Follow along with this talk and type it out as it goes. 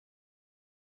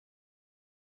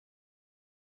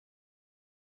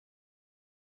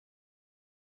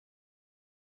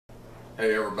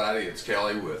Hey everybody, it's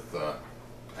Kelly with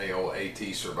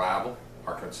AOAT Survival,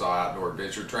 Arkansas Outdoor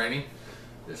Adventure Training.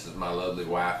 This is my lovely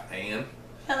wife, Ann.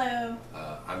 Hello.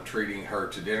 I'm treating her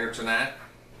to dinner tonight.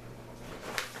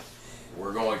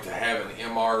 We're going to have an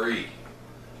MRE,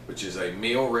 which is a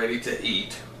meal ready to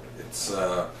eat. It's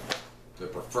the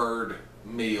preferred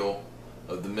meal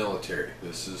of the military.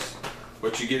 This is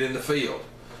what you get in the field.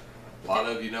 A lot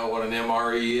of you know what an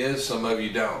MRE is, some of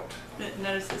you don't.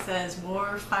 Notice it says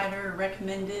warfighter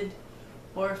recommended,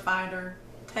 warfighter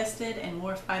tested, and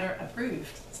warfighter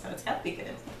approved. So it's got to be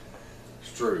good.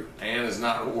 It's true. Ann is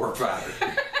not a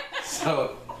warfighter.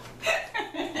 So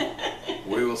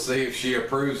we will see if she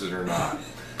approves it or not.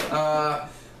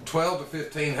 12 to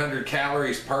 1,500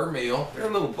 calories per meal. They're a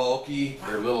little bulky,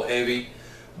 they're a little heavy,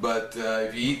 but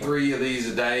if you eat 3 of these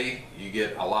a day, you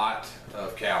get a lot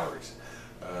of calories.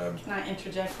 Can I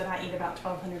interject that I eat about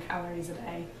 1,200 calories a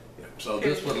day? So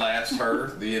this would last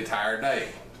her the entire day.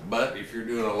 But if you're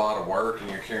doing a lot of work and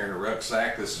you're carrying a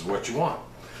rucksack, this is what you want.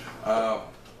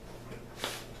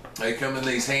 They come in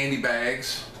these handy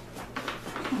bags.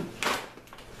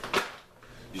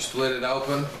 You split it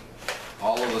open.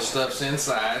 All of the stuff's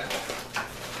inside.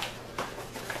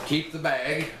 Keep the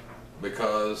bag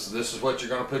because this is what you're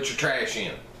going to put your trash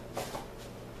in.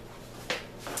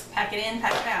 Pack it in,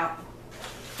 pack it out.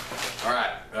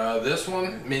 Alright, this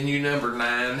one, menu number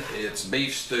 9, it's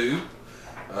beef stew.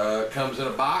 Comes in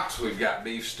a box. We've got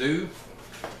beef stew,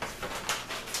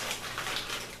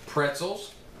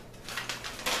 pretzels,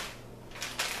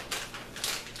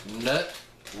 nut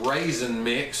raisin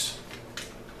mix,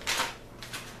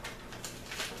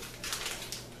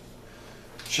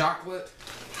 chocolate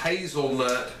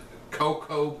hazelnut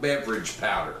cocoa beverage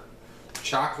powder.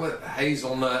 Chocolate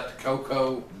hazelnut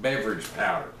cocoa beverage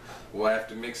powder. We'll have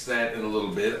to mix that in a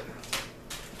little bit.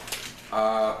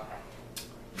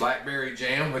 Blackberry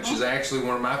jam, which is actually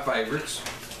one of my favorites.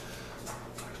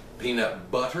 Peanut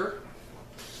butter,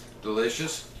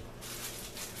 delicious.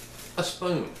 A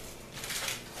spoon.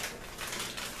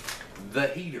 The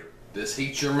heater. This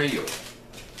heats your meal.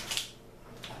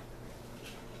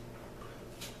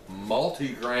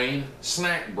 Multi-grain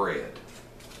snack bread.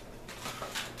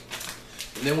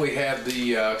 And then we have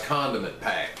the condiment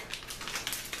pack.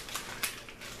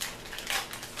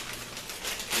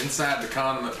 Inside the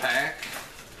condiment pack,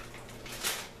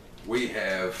 we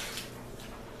have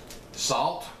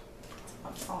salt,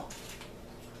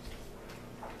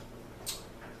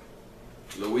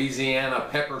 Louisiana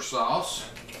pepper sauce,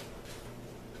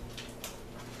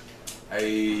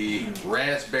 a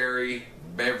raspberry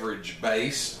beverage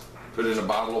base, put in a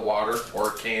bottle of water or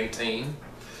a canteen,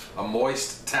 a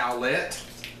moist towelette,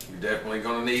 you're definitely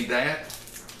going to need that,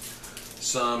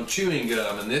 some chewing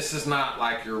gum, and this is not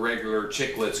like your regular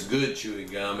Chiclets Good chewing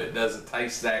gum. It doesn't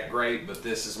taste that great, but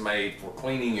this is made for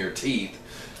cleaning your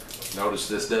teeth. Notice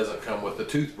this doesn't come with a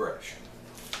toothbrush.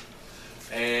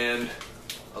 And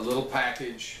a little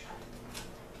package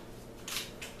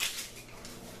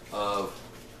of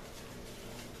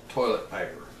toilet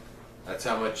paper. That's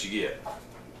how much you get.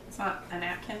 It's not a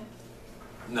napkin?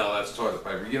 No, that's toilet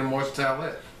paper. You get a moist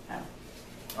towelette. Oh.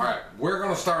 Alright, we're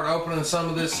going to start opening some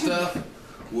of this stuff.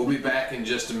 We'll be back in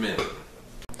just a minute.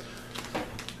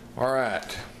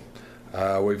 Alright,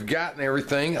 we've gotten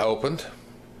everything opened,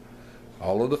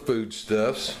 all of the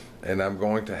foodstuffs, and I'm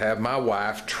going to have my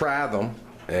wife try them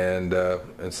and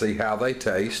see how they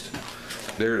taste.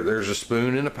 There's a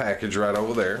spoon in a package right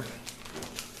over there.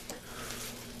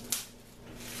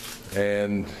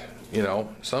 And you know,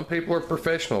 some people are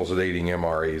professionals at eating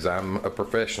MREs. I'm a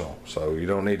professional, so you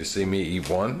don't need to see me eat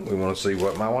one. We want to see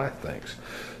what my wife thinks.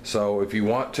 So if you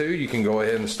want to, you can go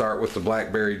ahead and start with the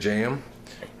blackberry jam.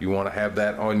 You want to have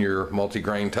that on your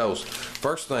multigrain toast.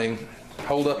 First thing,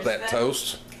 hold up that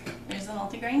toast. There's the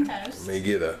multigrain toast. Let me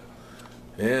get a,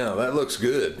 yeah, that looks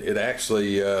good. It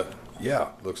actually, yeah,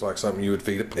 looks like something you would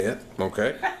feed a pet.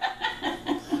 Okay.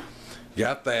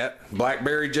 Got that.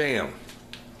 Blackberry jam.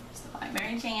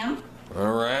 Blackberry jam.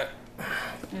 All right.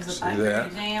 There's a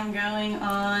blackberry jam going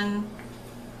on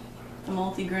the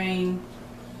multigrain.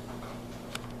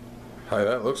 Hey,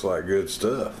 that looks like good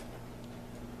stuff.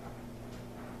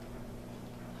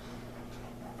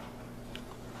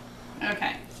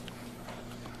 Okay.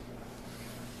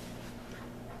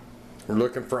 We're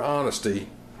looking for honesty.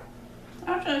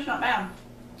 Actually, it's not bad.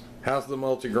 How's the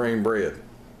multigrain bread?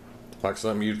 Like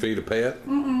something you'd feed a pet?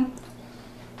 Mm-mm.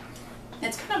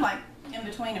 It's kind of like in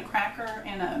between a cracker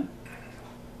and a,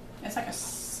 it's like a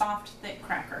soft, thick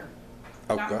cracker.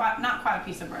 Okay. Not quite a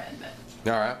piece of bread, but.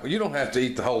 All right. Well, you don't have to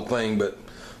eat the whole thing, but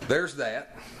there's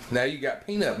that. Now you got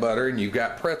peanut butter and you've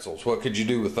got pretzels. What could you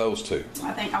do with those two?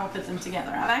 I think I'll put them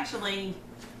together. I've actually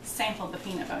sampled the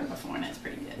peanut butter before and it's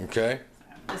pretty good. Okay.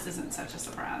 So this isn't such a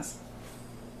surprise.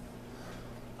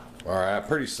 All right,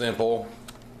 pretty simple.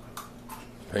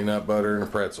 Peanut butter and a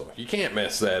pretzel. You can't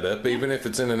mess that up. Even if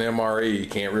it's in an MRE, you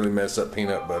can't really mess up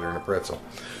peanut butter and a pretzel.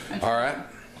 All right.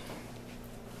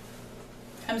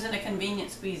 Comes in a convenient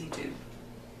squeezy tube.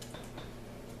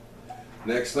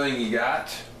 Next thing you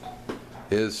got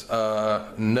is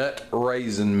nut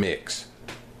raisin mix.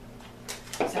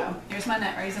 So here's my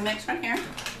nut raisin mix right here.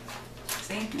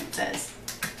 See, it says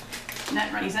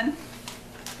nut raisin.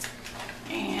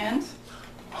 And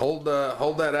hold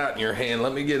that out in your hand.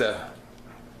 Let me get a.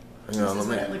 Hang on, this is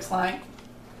let what it me. looks like.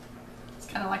 It's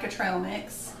kind of like a trail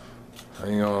mix.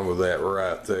 Hang on with that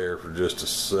right there for just a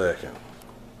second.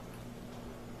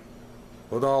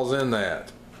 What all's in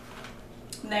that?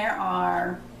 There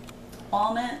are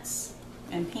walnuts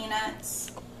and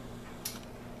peanuts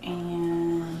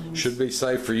and Should be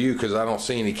safe for you because I don't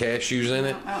see any cashews in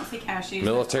it. I don't see cashews.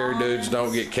 Military dudes don't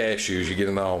almonds, get cashews. You get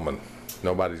an almond.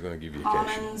 Nobody's going to give you a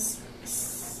cashew. almonds,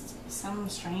 some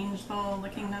strange little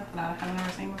looking nut that I haven't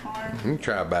ever seen before. You can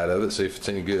try a bite of it, see if it's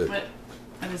any good.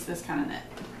 What is this kind of nut?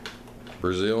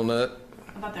 Brazil nut?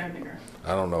 I thought they were bigger.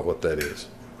 I don't know what that is.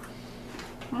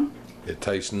 It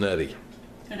tastes nutty.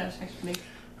 It does taste big.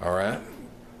 All right.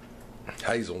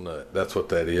 Hazelnut. That's what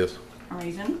that is. A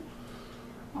raisin,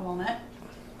 a walnut.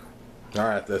 All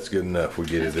right, that's good enough. We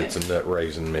get That's it. It's good. a nut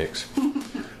raisin mix.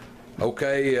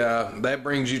 Okay, that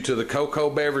brings you to the cocoa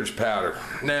beverage powder.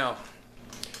 Now,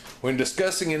 when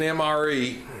discussing an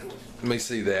MRE, let me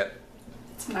see that.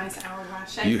 It's a nice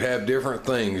hourglass shape. You have different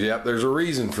things. Yep, there's a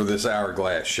reason for this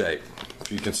hourglass shape.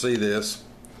 If you can see this,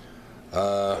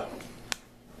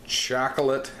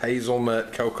 chocolate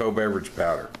hazelnut cocoa beverage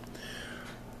powder.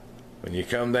 When you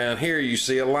come down here, you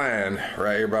see a line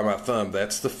right here by my thumb.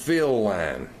 That's the fill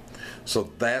line.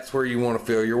 So that's where you want to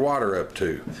fill your water up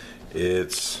to.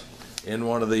 It's in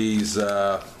one of these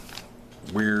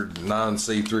weird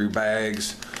non-see-through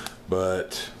bags,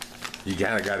 but you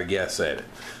kind of got to guess at it.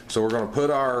 So we're going to put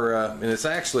our, and it's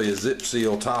actually a zip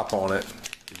seal top on it.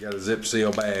 You got a zip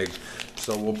seal bag.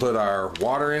 So we'll put our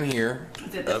water in here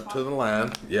up to the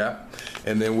line, yeah,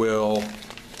 and then we'll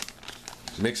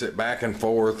mix it back and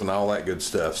forth and all that good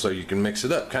stuff. So you can mix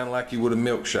it up kind of like you would a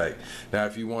milkshake. Now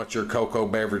if you want your cocoa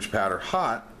beverage powder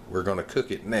hot, we're going to cook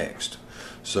it next.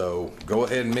 So go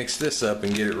ahead and mix this up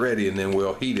and get it ready, and then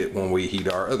we'll heat it when we heat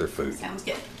our other food. Sounds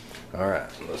good. All right,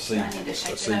 let's see. Do I need to shake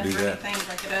Let's it see, up do or that. anything,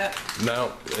 break it up?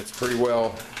 No, it's pretty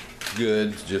well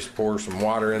good. Just pour some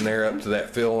water in there up to that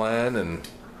fill line, and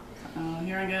Oh,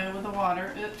 here I go with the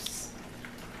water. Oops.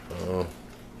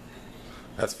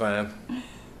 that's fine.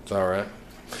 It's all right.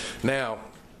 Now,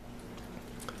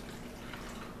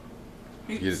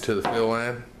 get it to the fill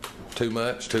line. Too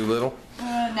much? Too little?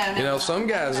 No. You know, some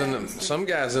guys in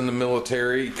the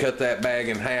military cut that bag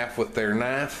in half with their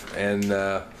knife, and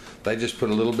they just put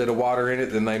a little bit of water in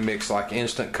it. Then they mix like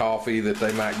instant coffee that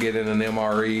they might get in an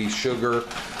MRE, sugar,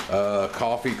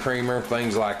 coffee creamer,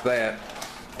 things like that,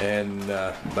 and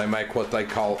they make what they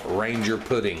call Ranger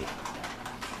pudding.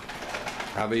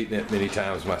 I've eaten it many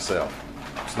times myself.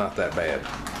 It's not that bad.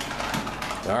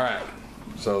 All right,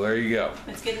 so there you go.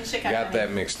 It's getting shook up. Got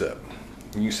that mixed up.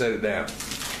 You can set it down.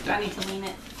 Do I need to lean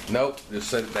it? Nope, just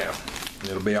set it down.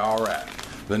 It'll be all right.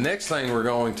 The next thing we're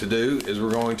going to do is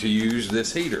we're going to use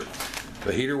this heater.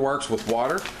 The heater works with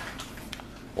water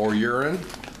or urine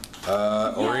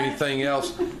or anything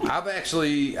else. I've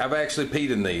actually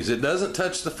peed in these. It doesn't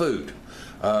touch the food.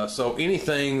 So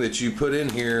anything that you put in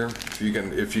here,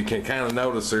 if you can kind of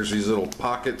notice, there's these little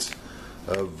pockets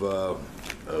of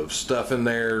stuff in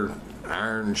there,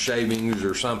 iron shavings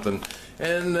or something.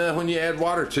 And when you add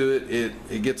water to it,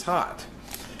 it gets hot.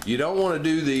 You don't want to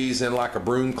do these in like a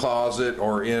broom closet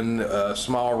or in a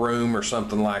small room or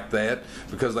something like that,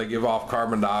 because they give off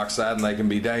carbon dioxide and they can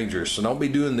be dangerous. So don't be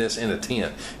doing this in a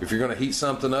tent. If you're going to heat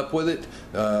something up with it,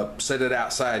 set it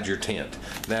outside your tent.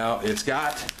 Now, it's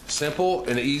got simple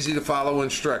and easy to follow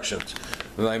instructions.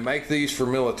 And they make these for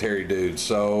military dudes.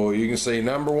 So you can see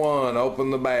number 1, open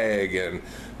the bag, and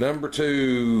number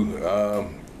 2,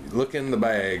 look in the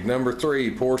bag. Number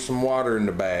 3, pour some water in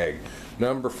the bag.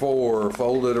 Number 4,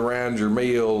 fold it around your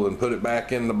meal and put it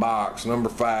back in the box. Number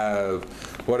 5,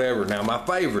 whatever. Now my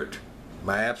favorite,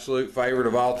 my absolute favorite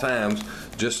of all times,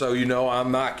 just so you know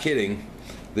I'm not kidding,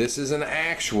 this is an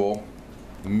actual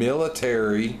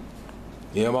military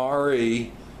MRE,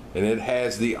 and it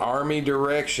has the Army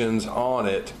directions on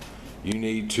it. You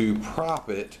need to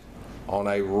prop it on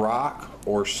a rock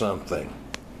or something.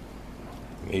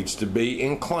 Needs to be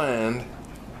inclined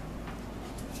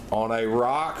on a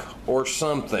rock or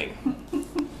something.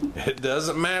 It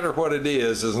doesn't matter what it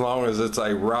is as long as it's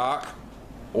a rock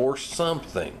or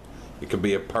something. It could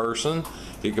be a person,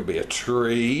 it could be a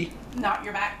tree. Not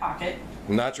your back pocket.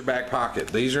 Not your back pocket.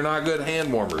 These are not good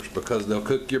hand warmers because they'll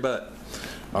cook your butt.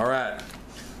 All right,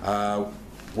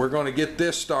 we're going to get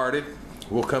this started.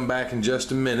 We'll come back in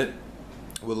just a minute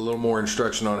with a little more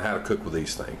instruction on how to cook with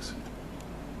these things.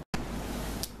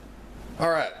 All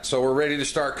right, so we're ready to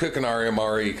start cooking our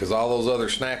MRE because all those other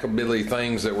snackability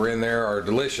things that were in there are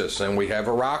delicious. And we have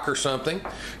a rock or something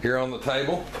here on the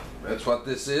table. That's what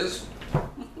this is.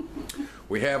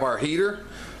 We have our heater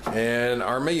and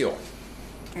our meal.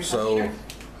 So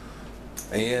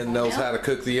Ann knows how to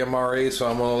cook the MRE, so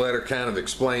I'm going to let her kind of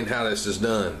explain how this is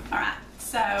done. All right,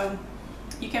 so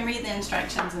you can read the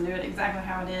instructions and do it exactly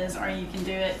how it is, or you can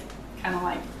do it kind of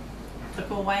like the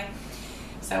cool way.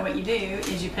 So what you do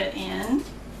is you put in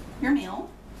your meal,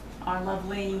 our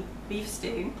lovely beef stew,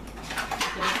 you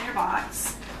put it in your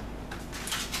box,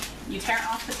 you tear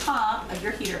off the top of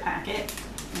your heater packet,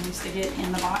 and you stick it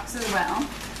in the box as well.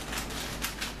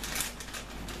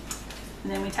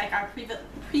 And then we take our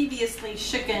previously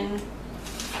shooken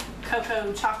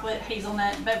cocoa chocolate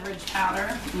hazelnut beverage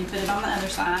powder and you put it on the other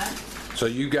side. So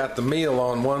you got the meal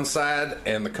on one side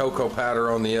and the cocoa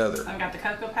powder on the other. I've got the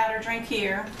cocoa powder drink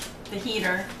here, the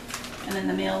heater, and then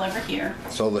the meal over here.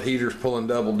 So the heater's pulling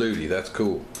double duty. That's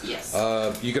cool. Yes.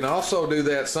 You can also do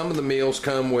that. Some of the meals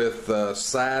come with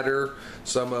cider.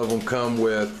 Some of them come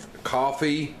with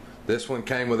coffee. This one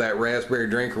came with that raspberry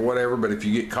drink or whatever, but if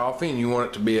you get coffee and you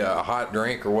want it to be a hot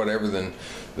drink or whatever,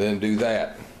 then do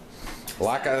that.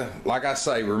 Like I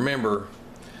say, remember,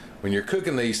 when you're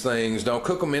cooking these things, don't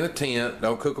cook them in a tent.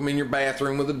 Don't cook them in your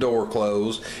bathroom with the door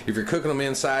closed. If you're cooking them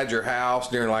inside your house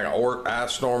during like an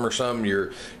ice storm or something,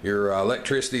 your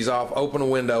electricity's off, open a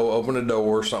window, open a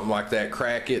door, something like that,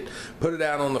 crack it, put it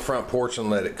out on the front porch and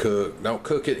let it cook. Don't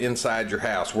cook it inside your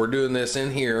house. We're doing this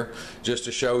in here just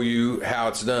to show you how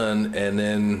it's done, and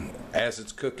then as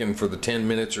it's cooking for the 10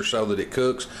 minutes or so that it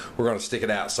cooks, we're going to stick it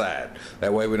outside.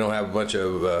 That way we don't have a bunch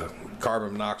of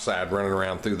carbon monoxide running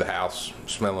around through the house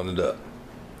smelling it up.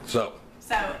 So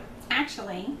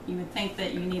actually, you would think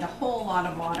that you need a whole lot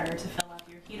of water to fill up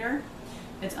your heater.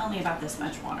 It's only about this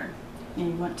much water. And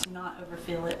you want to not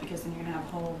overfill it because then you're going to have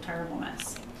a whole terrible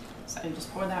mess. So you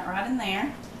just pour that right in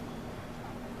there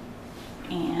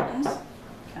and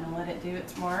kind of let it do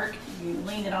its work. You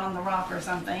lean it on the rock or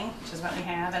something, which is what we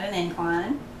have at an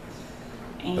incline.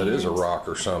 And that is a rock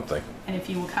or something. And if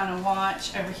you will kind of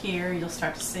watch over here, you'll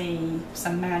start to see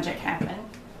some magic happen.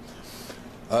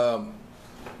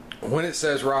 When it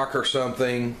says rock or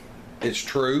something, it's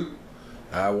true.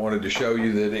 I wanted to show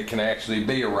you that it can actually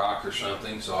be a rock or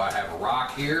something. So I have a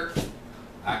rock here.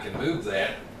 I can move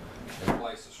that and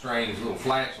place a strange little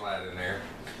flashlight in there.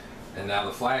 And now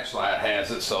the flashlight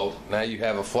has it, so now you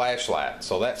have a flashlight.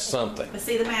 So that's something. But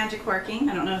see the magic working?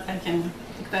 I don't know if I can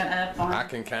pick that up on. I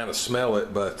can kind of smell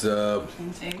it, but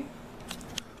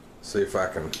see if I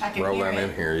can roll that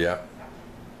in here. Yeah.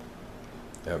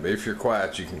 Yeah, but if you're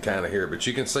quiet, you can kind of hear it. But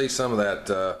you can see some of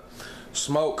that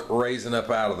smoke raising up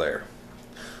out of there.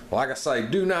 Like I say,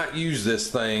 do not use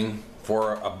this thing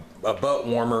for a butt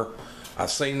warmer.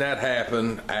 I've seen that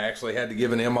happen. I actually had to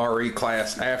give an MRE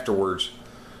class afterwards.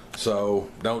 So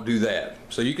don't do that.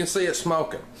 So you can see it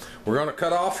smoking. We're going to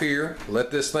cut off here, let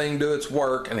this thing do its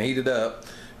work and heat it up,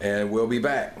 and we'll be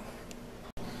back.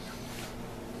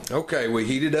 Okay, we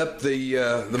heated up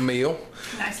the meal.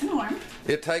 Nice and warm.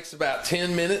 It takes about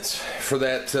 10 minutes for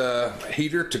that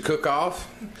heater to cook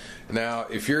off. Now,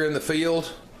 if you're in the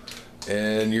field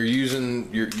and you're eating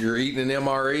an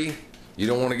MRE, you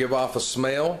don't want to give off a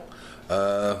smell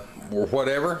or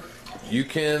whatever, you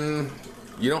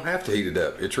don't have to heat it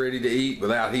up. It's ready to eat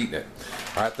without heating it.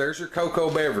 All right, there's your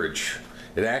cocoa beverage.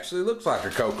 It actually looks like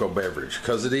a cocoa beverage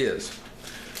because it is.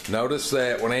 Notice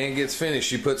that when Ann gets finished,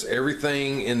 she puts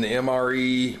everything in the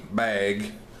MRE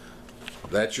bag.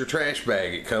 That's your trash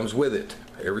bag. It comes with it.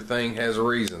 Everything has a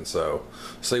reason. So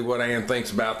see what Ann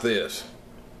thinks about this.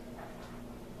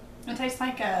 It tastes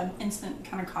like an instant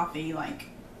kind of coffee, like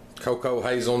cocoa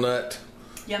hazelnut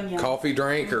yum yum coffee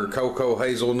drink or cocoa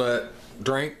hazelnut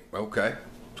drink. Okay.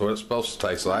 That's what it's supposed to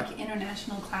taste like.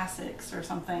 International Classics or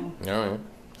something. All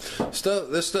right.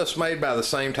 This stuff's made by the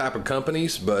same type of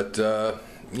companies, but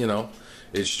you know,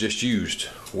 it's just used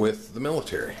with the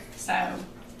military. So,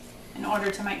 in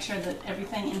order to make sure that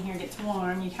everything in here gets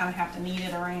warm, you kind of have to knead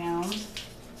it around. It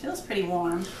feels pretty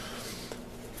warm.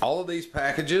 All of these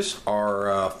packages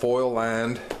are foil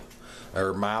lined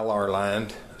or Mylar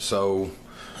lined, so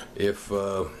if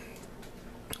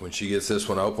when she gets this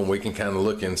one open, we can kind of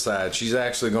look inside. She's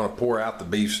actually going to pour out the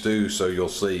beef stew, so you'll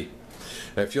see.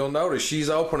 Now, if you'll notice,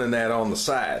 she's opening that on the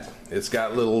side. It's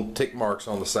got little tick marks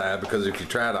on the side because if you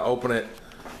try to open it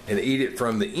and eat it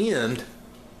from the end,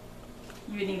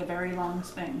 you would need a very long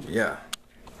spoon. Yeah.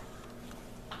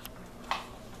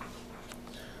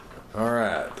 All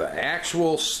right, the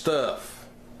actual stuff,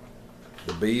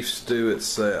 the beef stew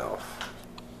itself.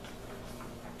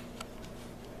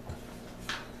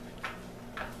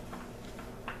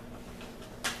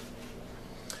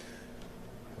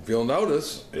 If you'll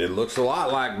notice, it looks a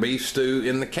lot like beef stew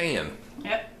in the can.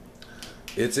 Yep.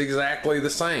 It's exactly the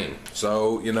same.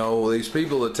 So, you know, these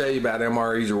people that tell you about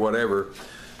MREs or whatever,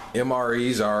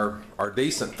 MREs are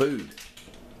decent food.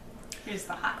 Here's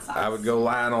the hot sauce. I would go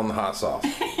lying on the hot sauce.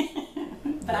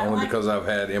 But Only because I've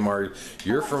had MRE.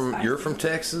 You're spicy. from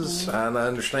Texas. I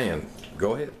understand.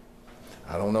 Go ahead.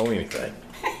 I don't know anything.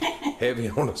 Heavy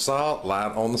on the salt,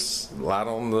 light on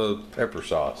the pepper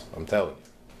sauce. I'm telling you.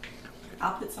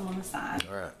 I'll put some on the side.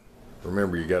 All right.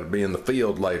 Remember, you got to be in the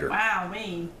field later. Wow,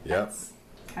 Yep. That's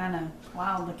kind of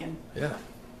wild looking. Yeah.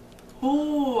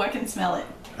 Ooh, I can smell it.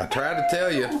 I tried to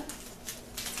tell you.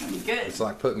 It's gonna be good. It's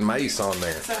like putting mace on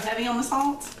there. So heavy on the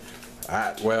salt?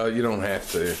 Well, you don't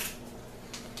have to.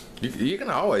 You can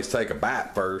always take a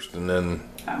bite first and then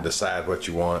decide what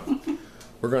you want.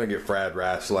 We're going to get fried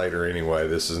rice later anyway.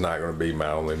 This is not going to be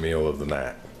my only meal of the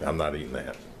night. I'm not eating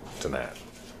that tonight.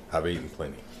 I've eaten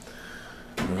plenty.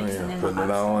 Oh, yeah, putting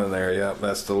it all in there. Yep,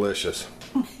 that's delicious.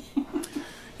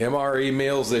 MRE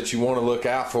meals that you want to look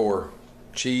out for.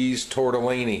 Cheese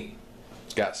tortellini.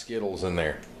 It's got Skittles in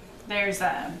there. There's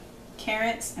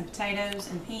carrots and potatoes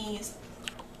and peas.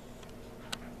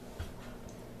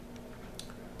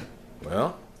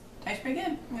 Well, Tastes pretty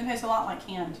good. It tastes a lot like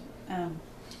canned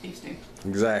beef stew.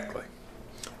 exactly.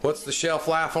 What's the shelf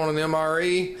life on an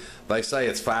MRE? They say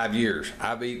it's 5 years.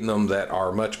 I've eaten them that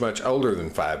are much, much older than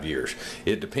 5 years.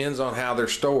 It depends on how they're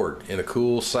stored. In a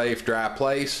cool, safe, dry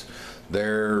place,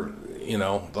 the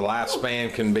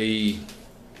lifespan can be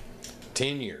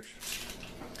 10 years.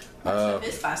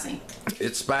 It's spicy.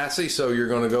 It's spicy, so you're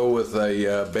going to go with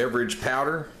a beverage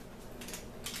powder.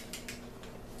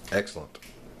 Excellent.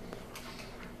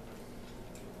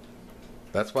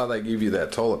 That's why they give you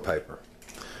that toilet paper.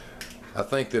 I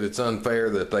think that it's unfair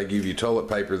that they give you toilet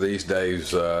paper these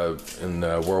days. In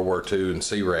World War II and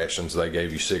C rations, they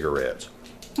gave you cigarettes.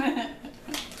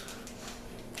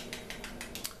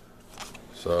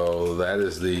 So that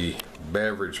is the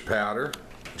beverage powder.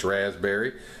 It's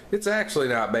raspberry. It's actually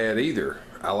not bad either.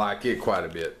 I like it quite a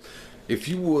bit. If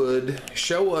you would,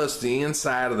 show us the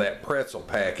inside of that pretzel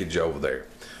package over there.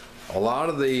 A lot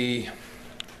of the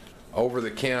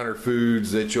over-the-counter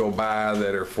foods that you'll buy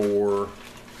that are for,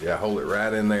 hold it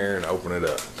right in there and open it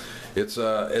up. It's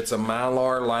a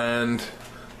Mylar lined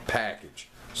package.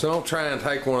 So don't try and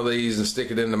take one of these and stick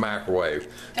it in the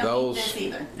microwave. Don't eat this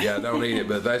either. Yeah, don't eat it,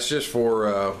 but that's just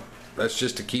for that's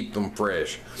just to keep them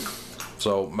fresh.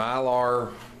 So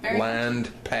Mylar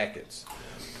lined packets.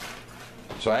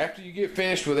 So after you get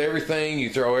finished with everything,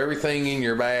 you throw everything in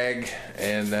your bag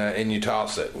and you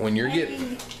toss it. When you're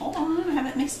hold on, I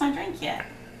haven't mixed my drink yet.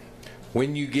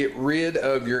 When you get rid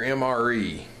of your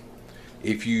MRE,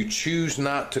 if you choose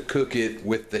not to cook it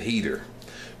with the heater,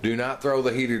 do not throw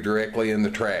the heater directly in the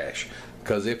trash.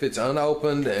 Because if it's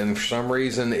unopened and for some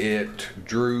reason it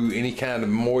drew any kind of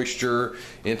moisture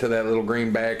into that little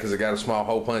green bag because it got a small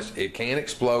hole punched, it can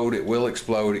explode, it will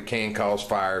explode, it can cause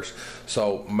fires.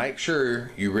 So make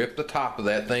sure you rip the top of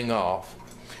that thing off,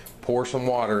 pour some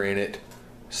water in it,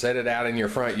 set it out in your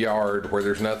front yard where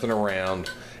there's nothing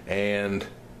around, and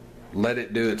let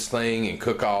it do its thing and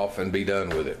cook off and be done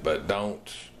with it. But don't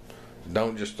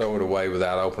just throw it away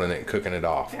without opening it and cooking it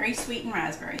off. Very sweet and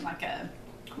raspberry, like a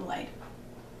Kool-Aid.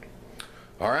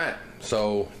 All right,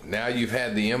 so now you've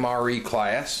had the MRE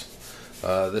class.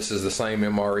 This is the same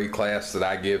MRE class that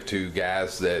I give to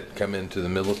guys that come into the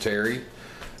military.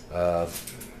 Don't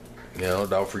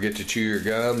forget to chew your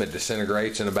gum. It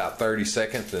disintegrates in about 30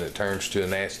 seconds and it turns to a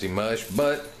nasty mush.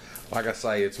 But like I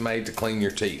say, it's made to clean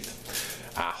your teeth.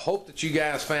 I hope that you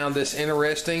guys found this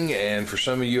interesting, and for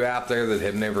some of you out there that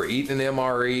have never eaten an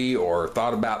MRE or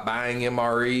thought about buying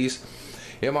MREs,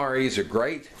 MREs are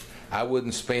great. I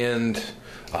wouldn't spend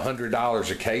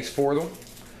 $100 a case for them,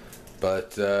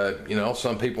 but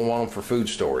some people want them for food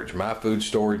storage. My food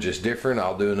storage is different.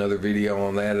 I'll do another video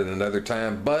on that at another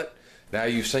time. But now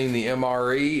you've seen the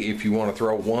MRE. If you want to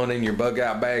throw one in your bug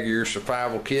out bag or your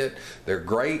survival kit, they're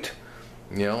great.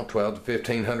 12 to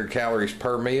 1500 calories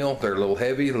per meal. They're a little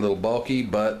heavy, a little bulky,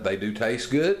 but they do taste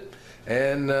good.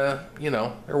 And you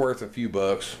know, they're worth a few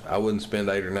bucks. I wouldn't spend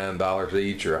 $8 or $9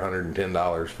 each or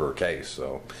 $110 for a case.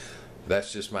 So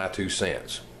that's just my 2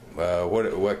 cents.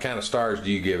 What kind of stars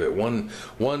do you give it? One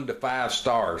to 5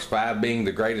 stars. 5 being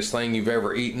the greatest thing you've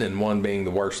ever eaten, and 1 being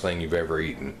the worst thing you've ever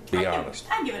eaten. Be honest.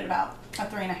 I'd give it about a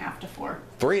 3.5 to 4.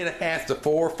 3.5 to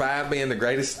 4. 5 being the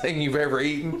greatest thing you've ever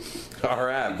eaten. All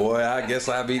right, boy. I guess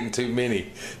I've eaten too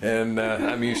many, and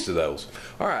I'm used to those.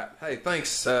 All right. Hey,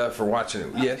 thanks for watching it.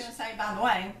 I was Yes. going to say, by the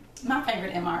way, my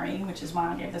favorite MRE, which is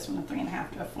why I gave this one a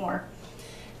 3.5 to a 4,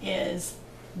 is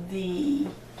the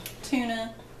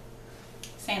tuna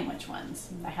sandwich ones.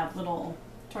 They have little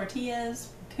tortillas,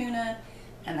 tuna,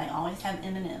 and they always have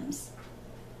M&Ms.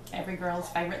 Every girl's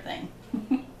favorite thing.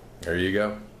 There you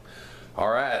go. All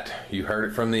right, you heard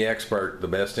it from the expert. The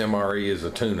best MRE is a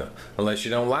tuna. Unless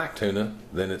you don't like tuna,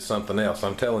 then it's something else.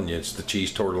 I'm telling you, it's the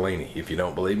cheese tortellini. If you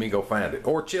don't believe me, go find it.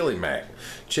 Or chili mac.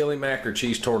 Chili mac or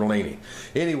cheese tortellini.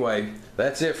 Anyway,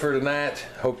 that's it for tonight.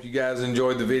 Hope you guys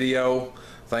enjoyed the video.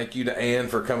 Thank you to Ann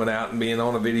for coming out and being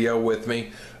on a video with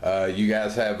me. You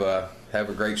guys have a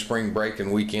great spring break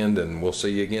and weekend, and we'll see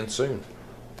you again soon.